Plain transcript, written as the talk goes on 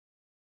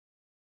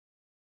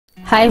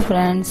Hi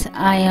friends,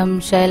 I am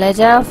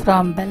Shailaje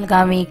from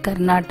Belagavi,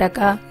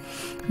 Karnataka.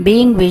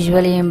 Being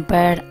visually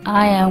impaired,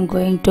 I am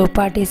going to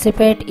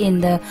participate in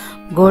the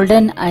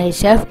Golden Eye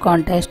Chef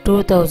Contest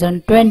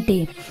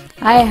 2020.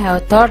 I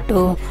have thought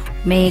to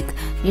make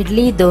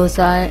Idli,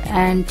 Dosa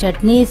and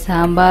Chutney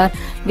Sambar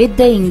with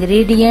the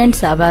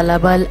ingredients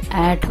available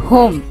at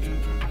home.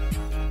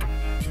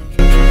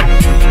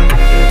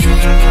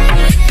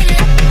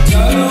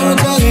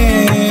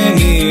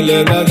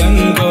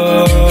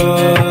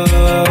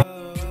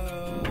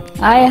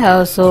 I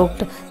have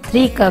soaked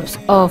 3 cups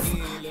of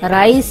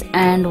rice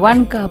and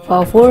 1 cup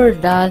of urad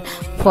dal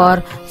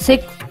for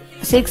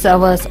 6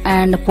 hours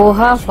and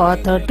poha for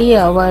 30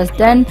 hours.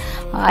 Then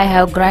I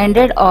have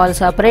grinded all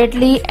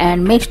separately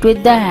and mixed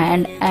with the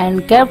hand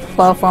and kept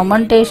for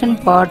fermentation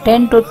for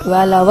 10 to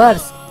 12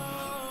 hours.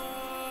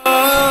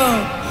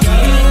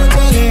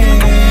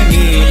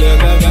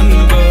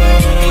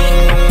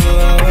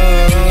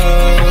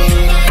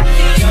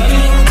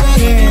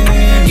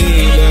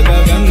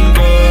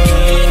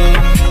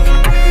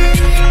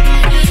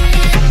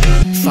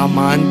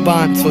 सामान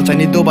बांध सोचा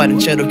नहीं दो बार इन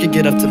शहरों की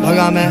गिरफ्त से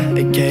भगा मैं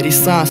एक गहरी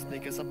सांस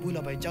लेकर सब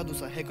भूला भाई जादू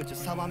सा है कुछ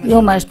हवा में.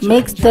 You must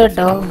mix the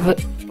dough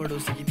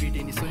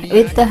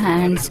with the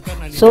hands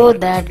so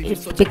that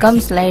it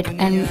becomes light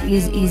and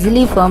is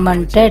easily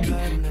fermented.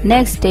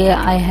 Next day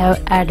I have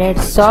added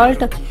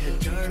salt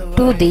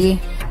to the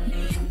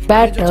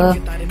batter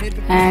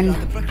and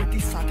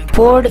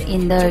poured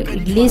in the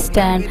idli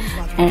stand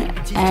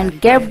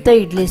and kept the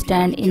idli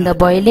stand in the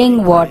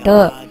boiling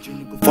water.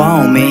 Wow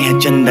में है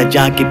चंदा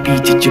जाके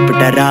पीछे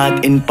चिपटा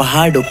रात इन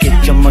पहाड़ों के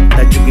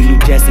चमकता जुगनू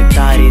जैसे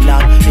तारे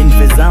लाख इन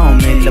फिजाओं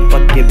में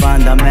लपक के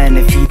बांधा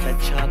मैंने फीता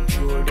छाप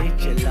छोड़े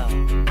चला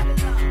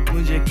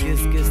मुझे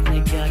किस किस ने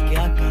क्या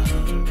क्या कहा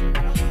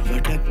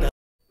भटकता.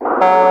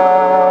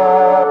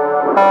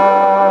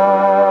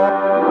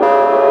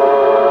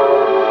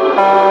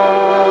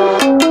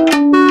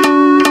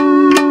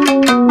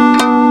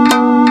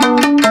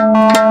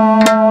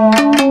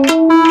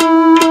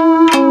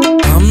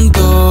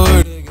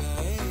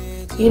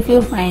 If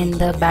you find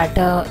the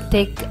batter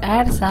thick,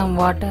 add some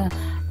water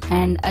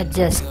and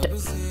adjust.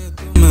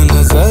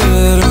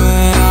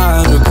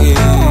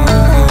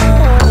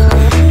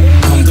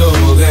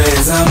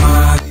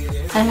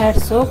 I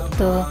had soaked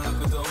the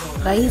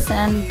rice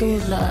and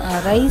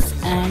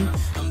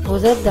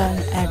urad dal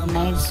at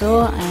night, so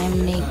I am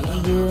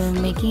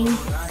making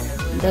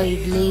the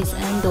idlis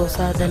and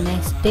dosa the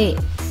next day.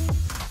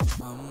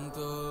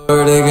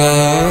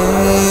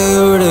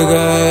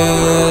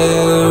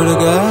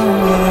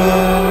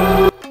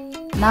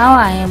 Now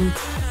I am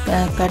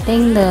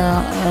cutting the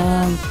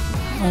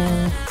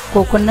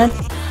coconut,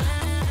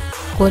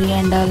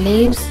 coriander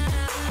leaves,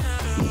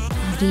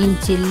 green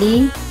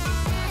chilli,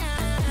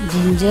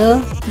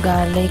 ginger,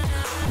 garlic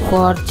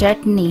for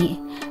chutney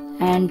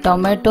and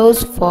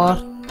tomatoes for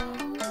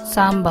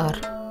sambar.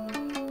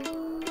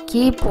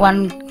 Keep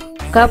 1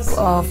 cup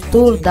of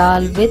toor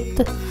dal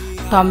with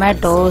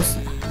tomatoes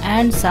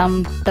and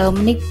some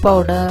turmeric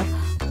powder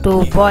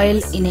to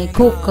boil in a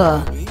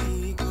cooker.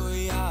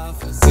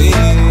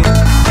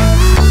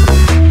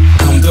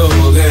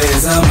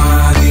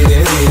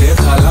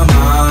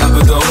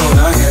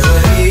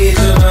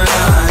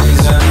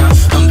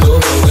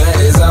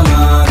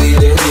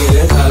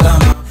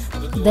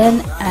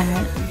 Then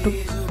add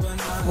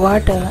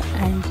water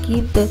and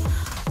keep the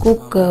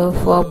cooker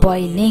for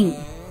boiling.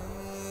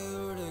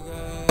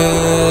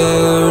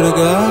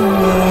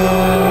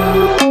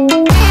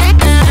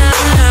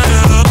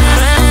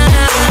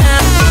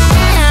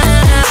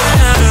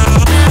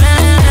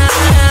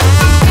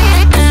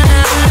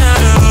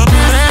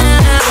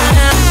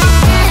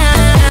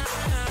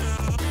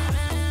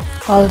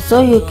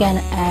 Also, you can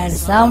add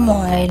some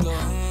oil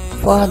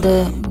for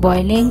the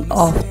boiling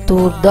of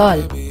toor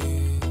dal.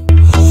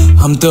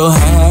 हम तो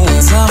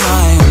हैं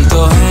ज़माए हम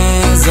तो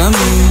हैं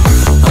ज़मीं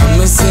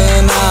हमसे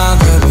ना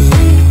कभी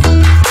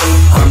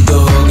हम तो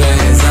हो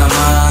गए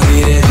ज़मां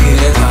धीरे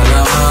धीरे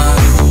थालामान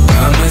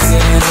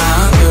हमसे ना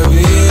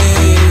कभी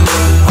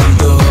हम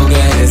तो हो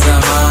गए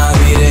ज़मां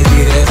धीरे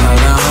धीरे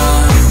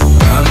थालामान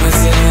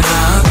हमसे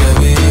ना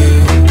कभी.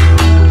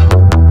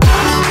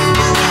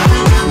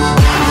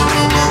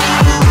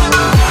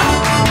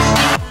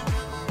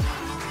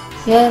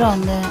 Here on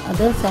the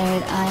other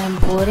side I am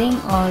pouring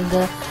all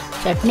the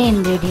chutney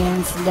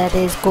ingredients, that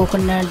is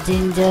coconut,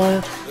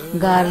 ginger,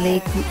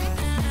 garlic,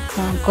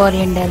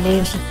 coriander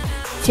leaves,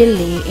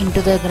 chilli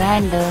into the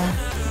grinder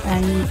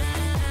and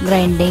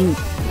grinding.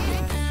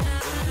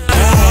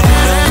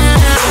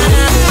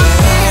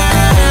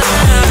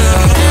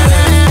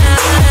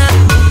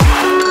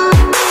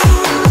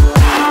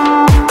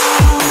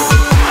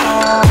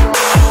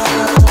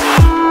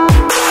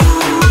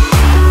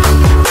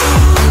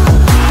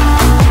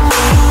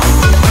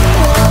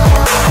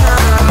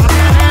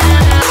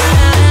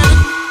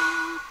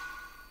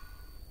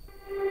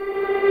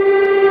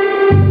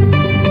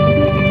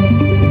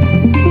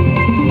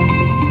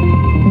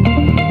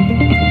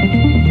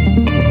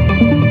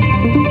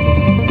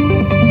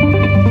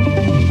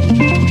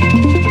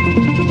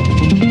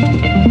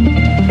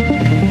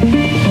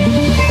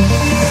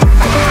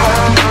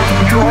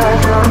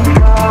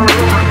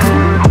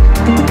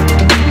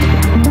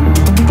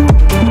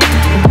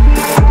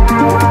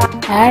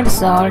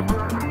 salt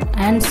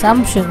and some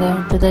sugar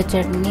to the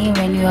chutney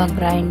when you are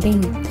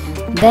grinding.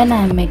 Then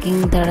I am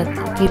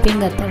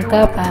keeping a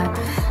tadka pan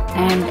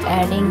and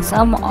adding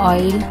some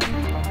oil,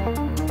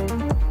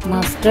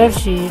 mustard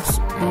seeds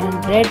and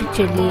red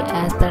chilli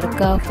as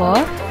tadka for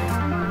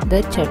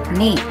the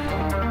chutney.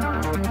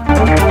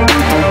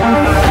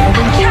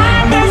 Try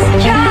this,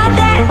 try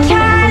that,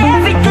 try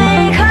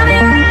everything.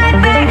 Coming right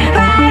back.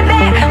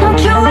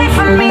 Won't you wait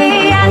for me?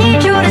 I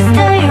need you to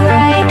stay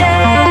right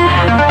there.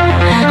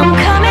 I'm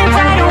coming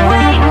right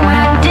away,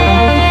 right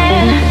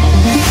in.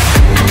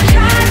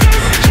 Try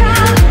this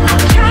job,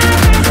 try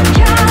this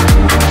job,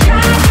 try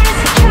this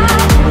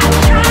job,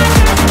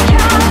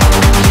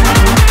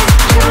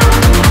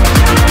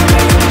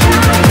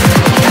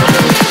 try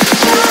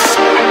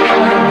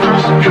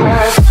this job,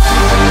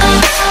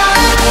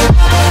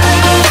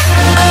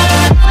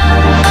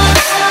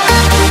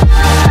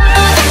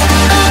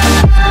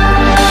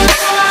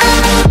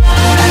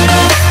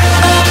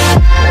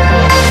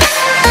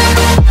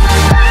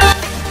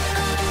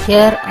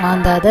 Here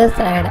on the other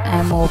side I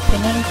am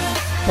opening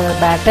the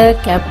batter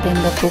kept in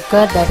the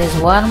cooker that is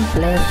warm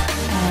place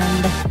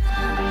and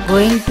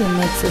going to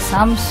mix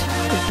some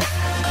salt.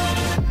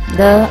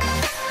 The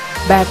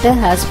batter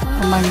has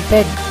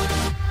fermented.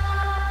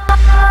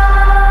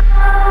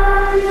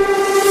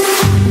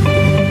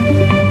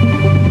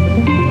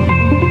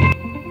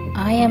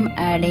 I am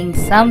adding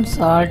some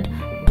salt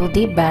to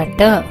the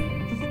batter.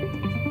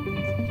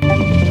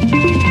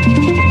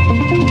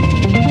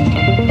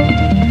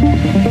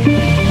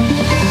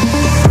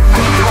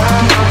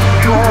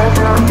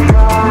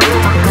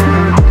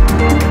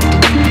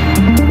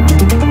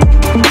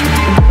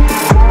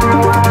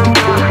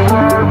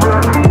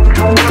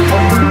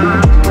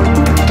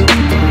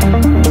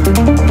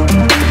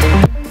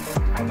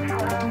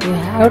 You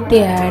have to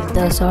add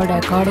the salt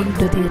according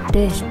to the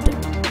taste.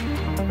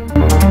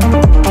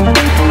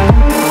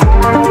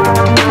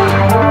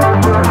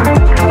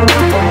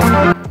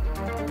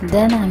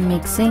 Then I am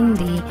mixing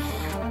the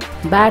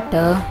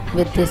batter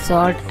with the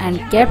salt and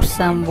kept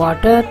some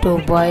water to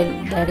boil,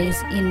 that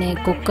is in a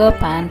cooker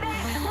pan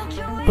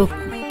to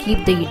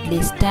keep the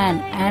idli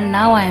stand. And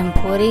now I am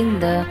pouring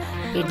the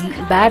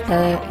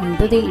batter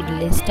into the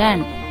idli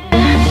stand.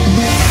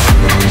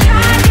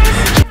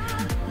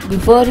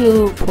 Before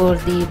you pour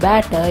the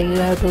batter, you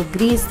have to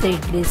grease the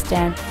idli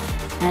stand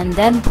and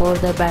then pour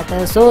the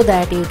batter so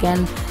that you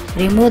can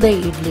remove the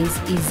idlis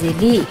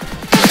easily.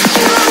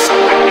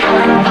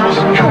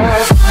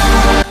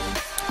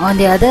 On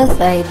the other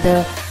side,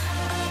 the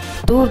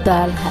toor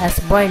dal has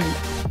boiled.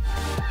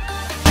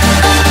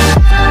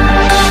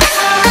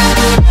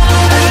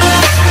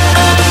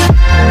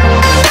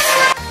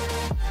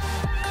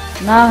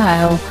 Now I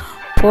have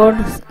poured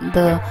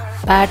the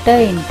batter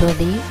into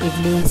the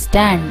idli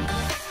stand.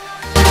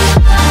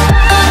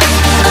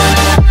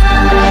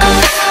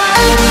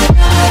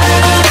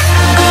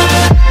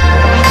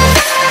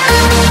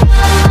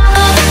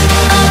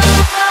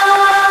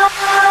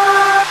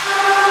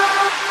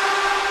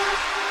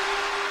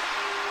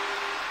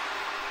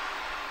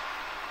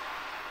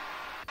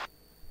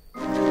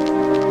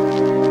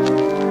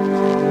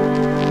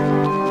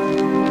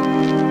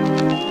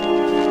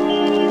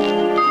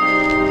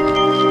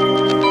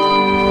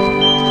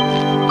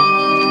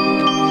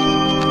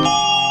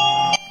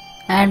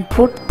 And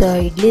put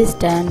the idli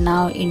stand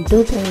now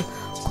into the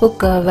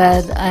cooker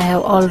where I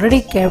have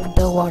already kept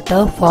the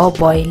water for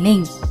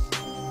boiling.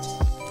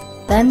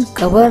 Then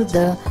cover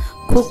the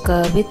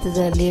cooker with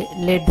the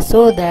lid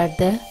so that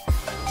the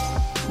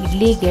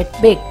idli get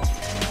baked.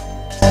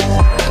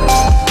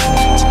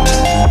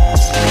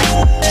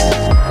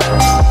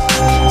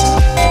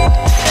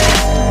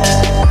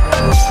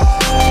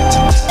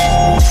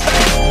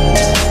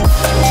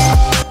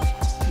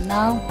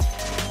 Now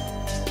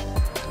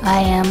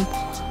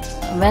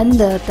when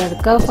the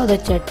tadka for the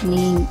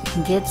chutney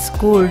gets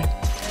cooled,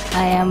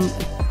 I am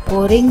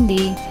pouring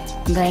the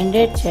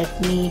grinded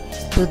chutney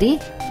to the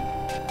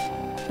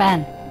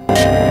pan.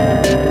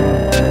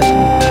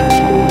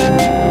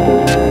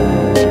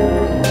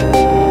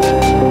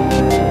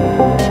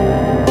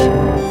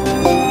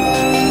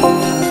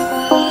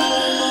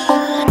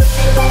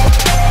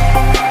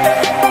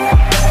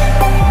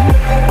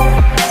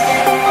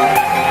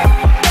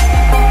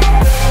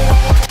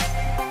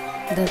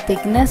 The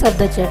thickness of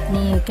the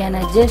chutney you can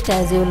adjust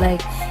as you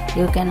like.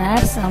 You can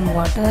add some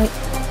water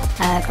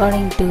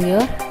according to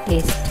your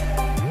taste.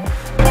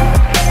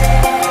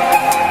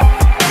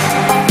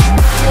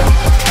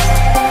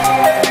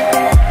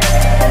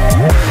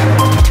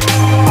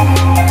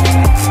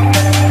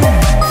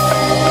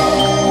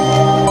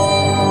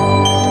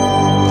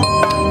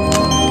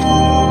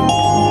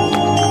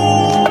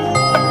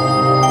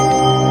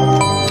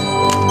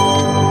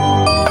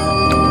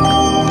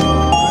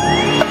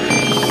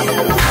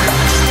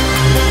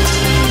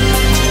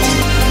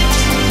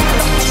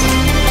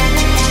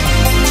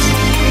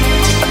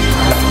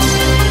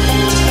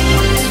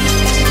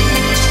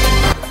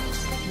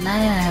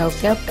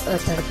 Kept a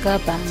tadka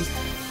pan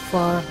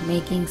for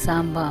making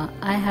sambar.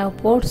 I have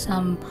poured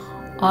some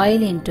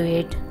oil into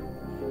it.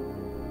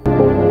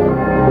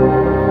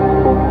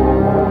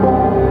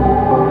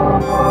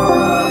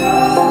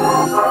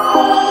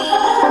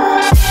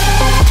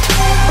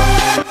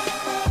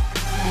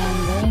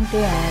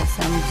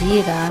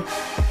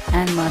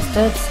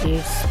 mustard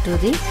seeds to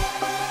the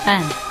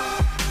pan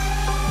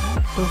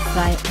to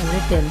fry a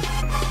little.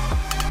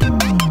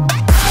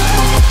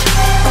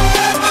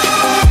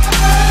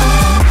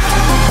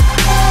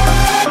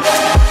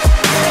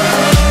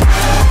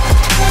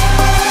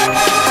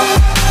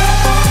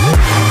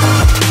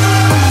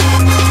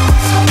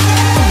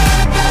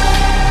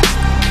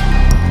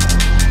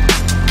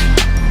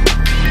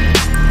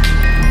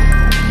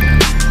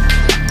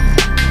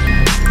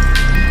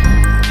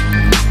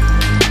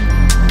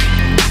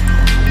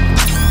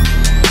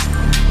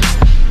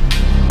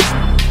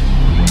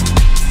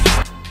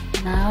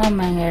 Now I am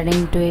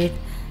adding to it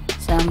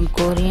some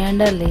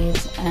coriander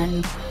leaves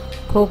and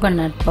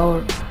coconut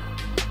powder,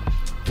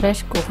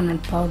 fresh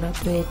coconut powder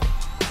to it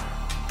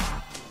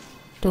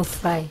to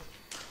fry.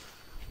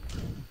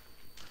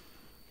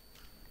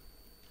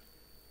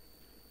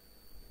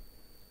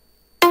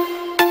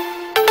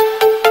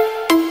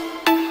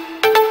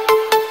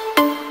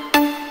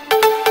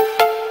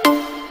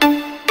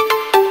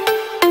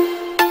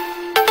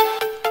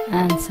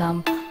 And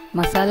some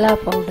masala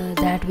powder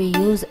that we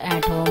use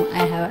at home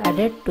I have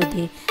added to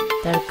the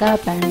tadka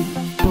pan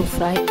to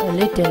fry a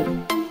little.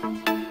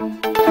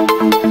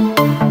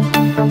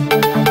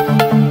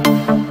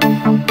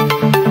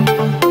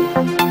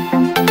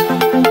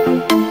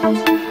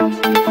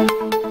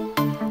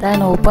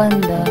 Then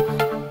open the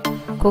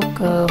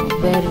cooker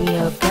where we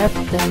have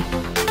kept the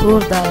toor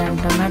dal and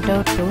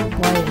tomato to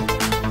boil.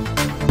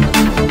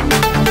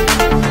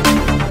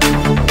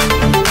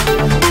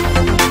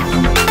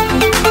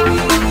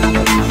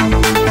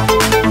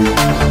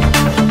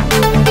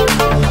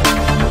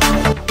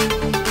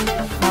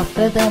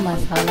 After the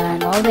masala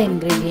and all the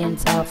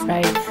ingredients are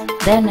fried,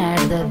 then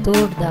add the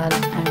toor dal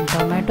and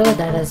tomato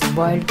that is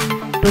boiled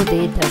to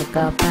the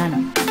tadka pan.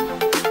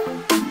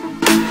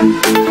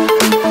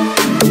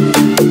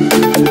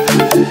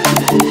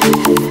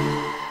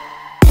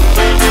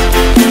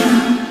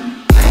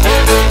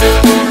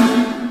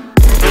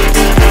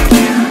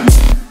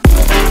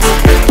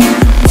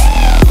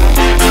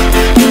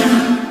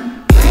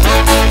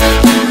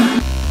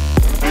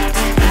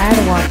 Add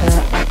water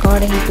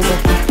according to the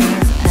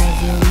thickness as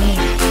you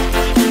need.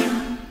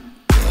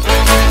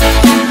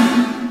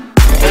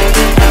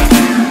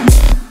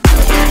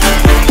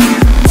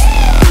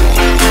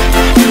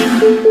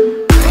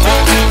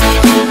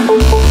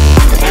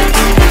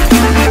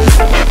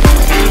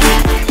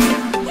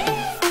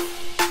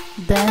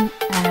 Then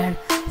add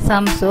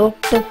some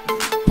soaked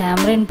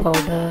tamarind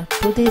powder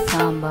to the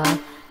sambar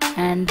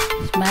and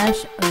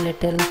smash a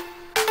little.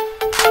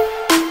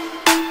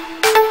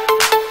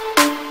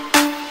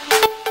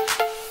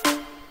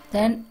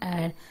 Then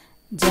add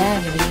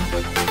jaggery,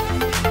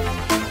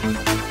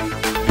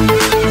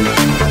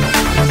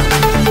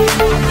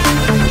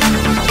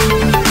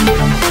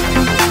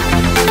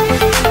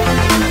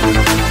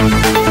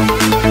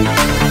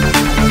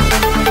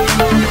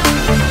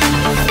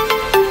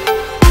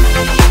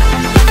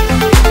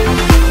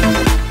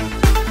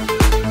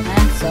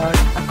 and salt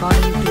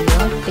according to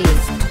your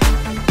taste.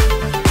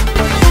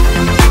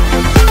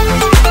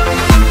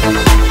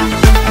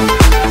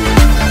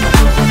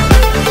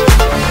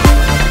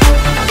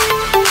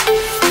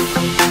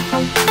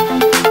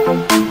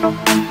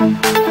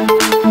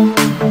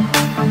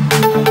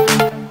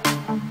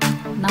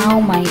 Now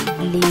my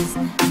idlis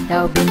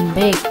have been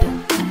baked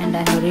and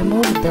I have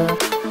removed the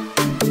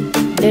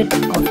lid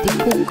of the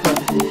cooker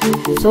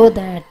so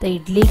that the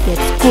idli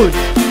gets cooled.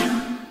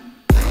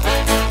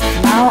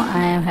 Now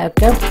I have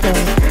kept the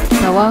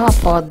tawa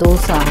for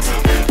dosa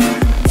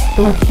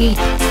to heat.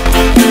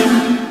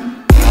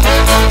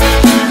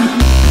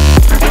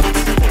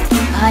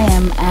 I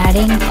am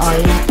adding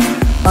oil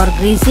or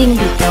greasing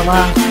the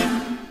tawa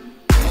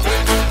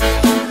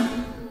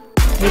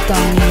with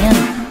onion.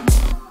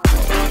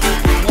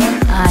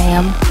 I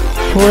am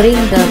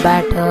pouring the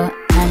batter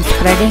and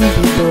spreading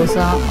the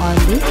dosa on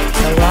the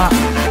tawa.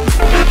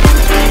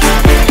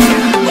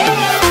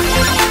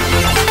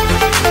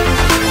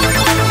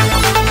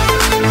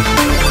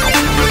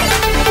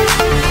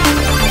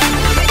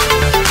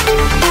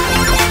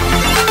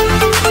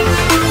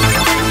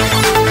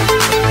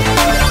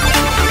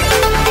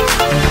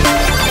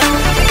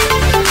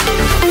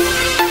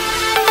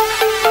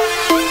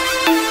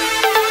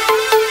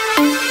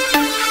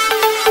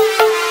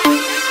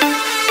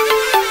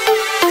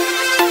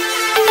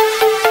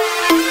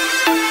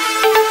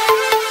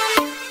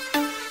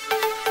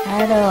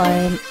 Add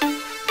oil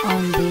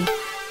on the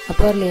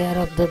upper layer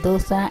of the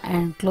dosa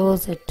and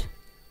close it.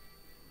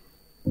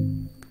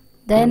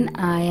 Then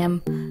I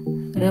am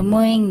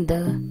removing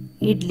the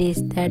idlis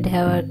that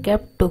have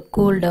kept to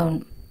cool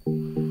down.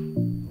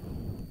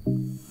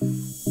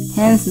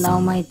 Hence now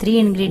my 3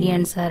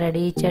 ingredients are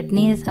ready: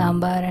 chutney,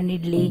 sambar and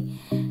idli.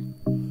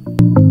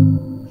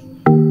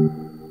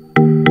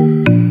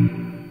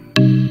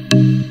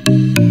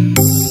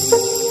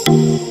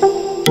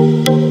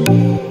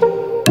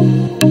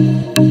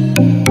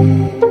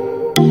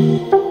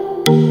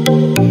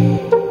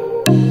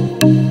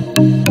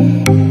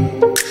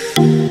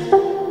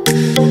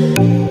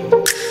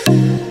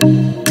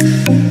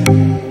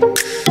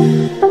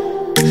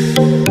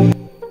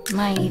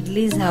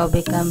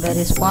 become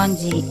very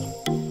spongy.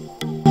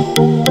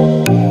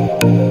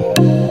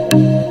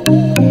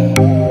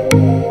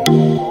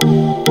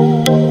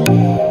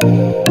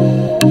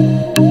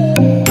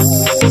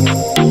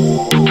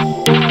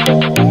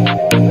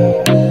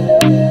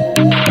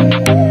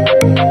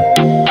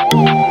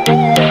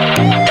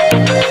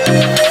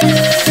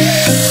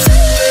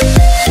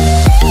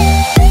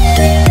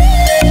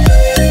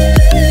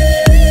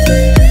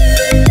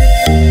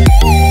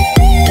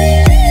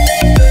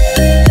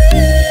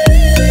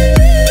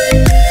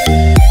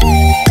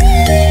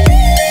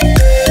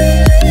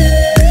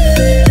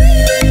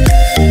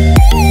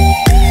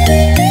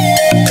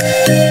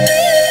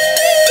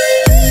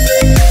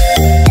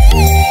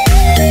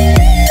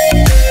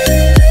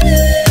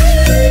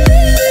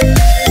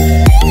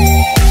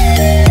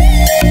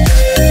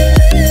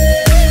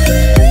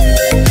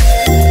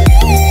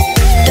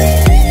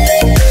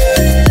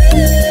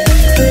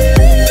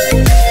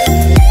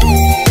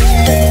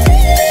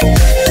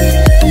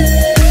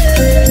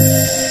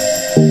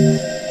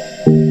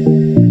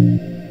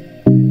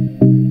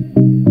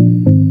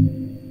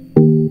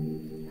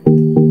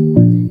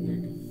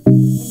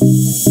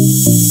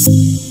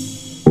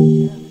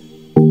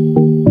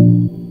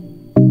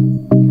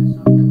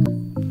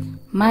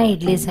 My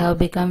idlis have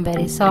become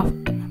very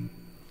soft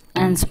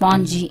and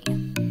spongy.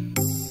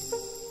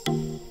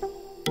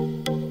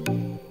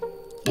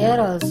 Here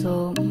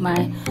also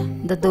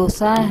the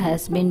dosa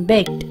has been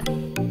baked.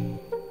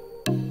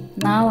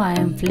 Now I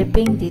am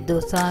flipping the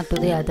dosa to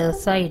the other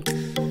side.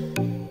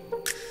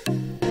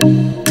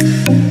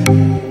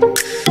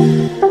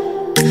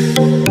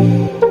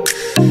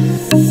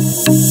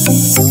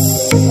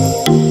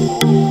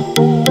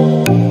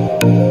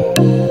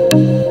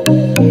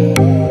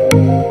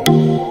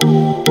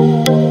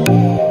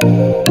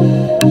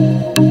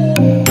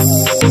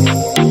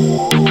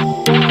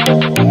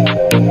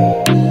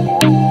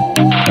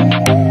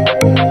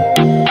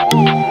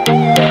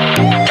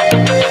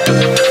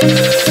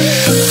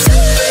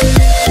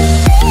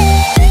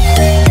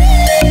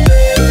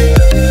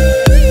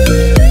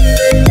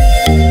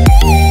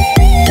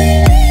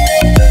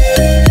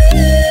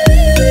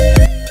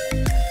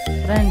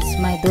 Friends,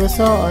 my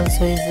dosa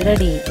also is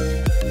ready.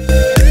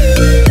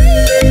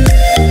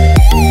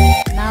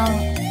 Now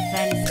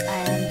friends, I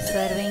am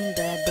serving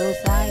the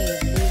dosa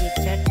idli with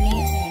chutney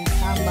and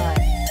sambar.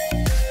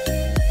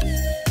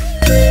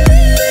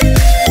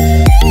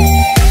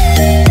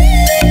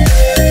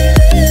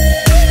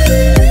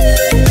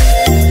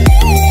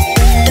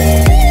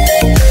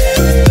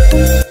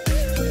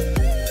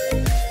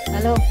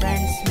 Hello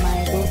friends, my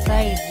dosa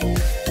idli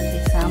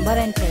with sambar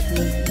and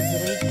chutney is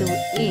ready to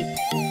eat.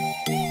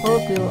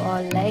 Hope you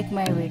all like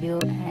my video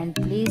and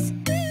please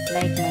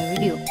like my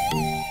video.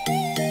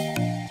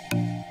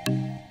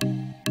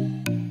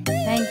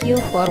 Thank you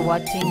for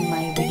watching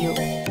my video.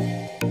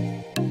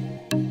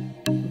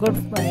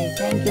 Goodbye.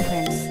 Thank you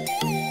friends.